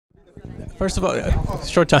First of all,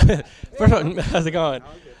 short time. First of all, how's it going?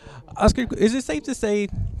 Oscar, is it safe to say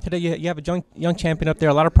today you have a young champion up there,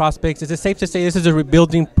 a lot of prospects? Is it safe to say this is a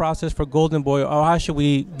rebuilding process for Golden Boy, or how should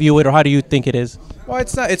we view it, or how do you think it is? Well,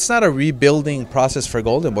 it's not a rebuilding process for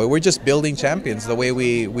Golden Boy. We're just building champions the way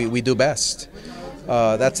we do best.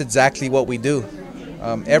 That's exactly what we do.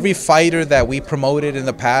 Every fighter that we promoted in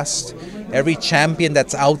the past, every champion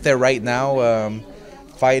that's out there right now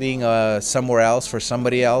fighting somewhere else for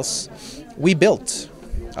somebody else, we built.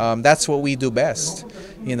 That's what we do best.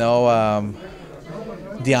 You know,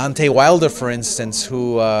 Deontay Wilder, for instance,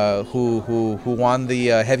 who won the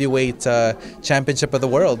heavyweight championship of the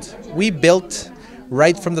world. We built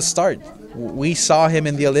right from the start. We saw him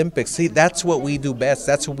in the Olympics. See, that's what we do best.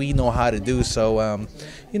 That's what we know how to do. So,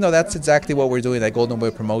 you know, that's exactly what we're doing at Golden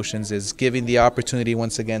Boy Promotions, is giving the opportunity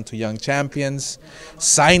once again to young champions,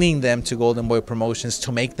 signing them to Golden Boy Promotions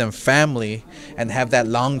to make them family and have that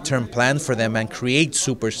long-term plan for them and create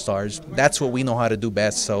superstars. That's what we know how to do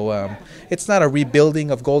best. So it's not a rebuilding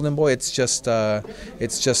of Golden Boy. It's just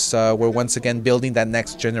we're once again building that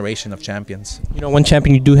next generation of champions. You know, one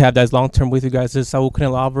champion you do have that's long-term with you guys is Saul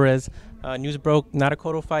Alvarez. News broke, not a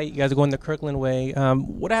Cotto fight. You guys are going the Kirkland way.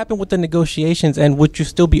 What happened with the negotiations, and would you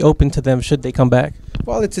still be open to them should they come back?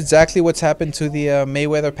 Well, it's exactly what's happened to the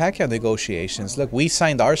Mayweather-Pacquiao negotiations. Look, we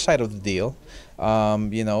signed our side of the deal.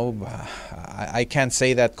 You know, I can't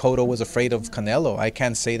say that Cotto was afraid of Canelo. I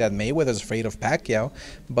can't say that Mayweather's afraid of Pacquiao.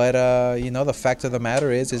 But, you know, the fact of the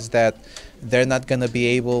matter is that they're not going to be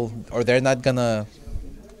able, or they're not going to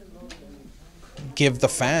give the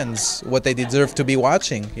fans what they deserve to be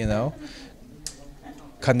watching, you know.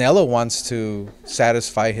 Canelo wants to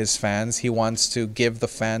satisfy his fans. He wants to give the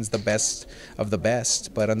fans the best of the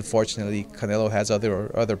best, but unfortunately Canelo has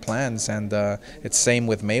other plans, and it's same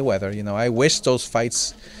with Mayweather. You know, I wish those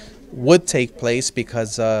fights would take place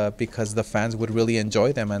because the fans would really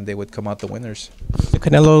enjoy them and they would come out the winners. The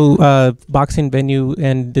Canelo boxing venue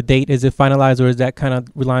and the date, is it finalized, or is that kind of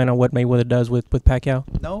relying on what Mayweather does with Pacquiao?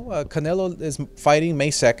 No, Canelo is fighting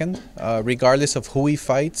May 2nd, regardless of who he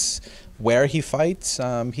fights, where he fights.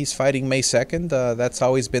 He's fighting May 2nd. That's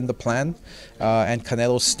always been the plan, and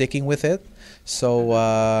Canelo's sticking with it.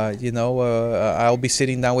 So, you know, I'll be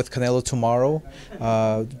sitting down with Canelo tomorrow,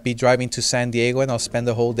 be driving to San Diego, and I'll spend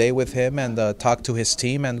the whole day with him and talk to his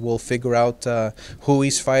team, and we'll figure out who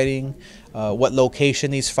he's fighting, what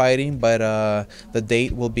location he's fighting, but the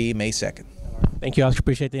date will be May 2nd. Thank you, Oscar.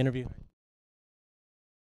 Appreciate the interview.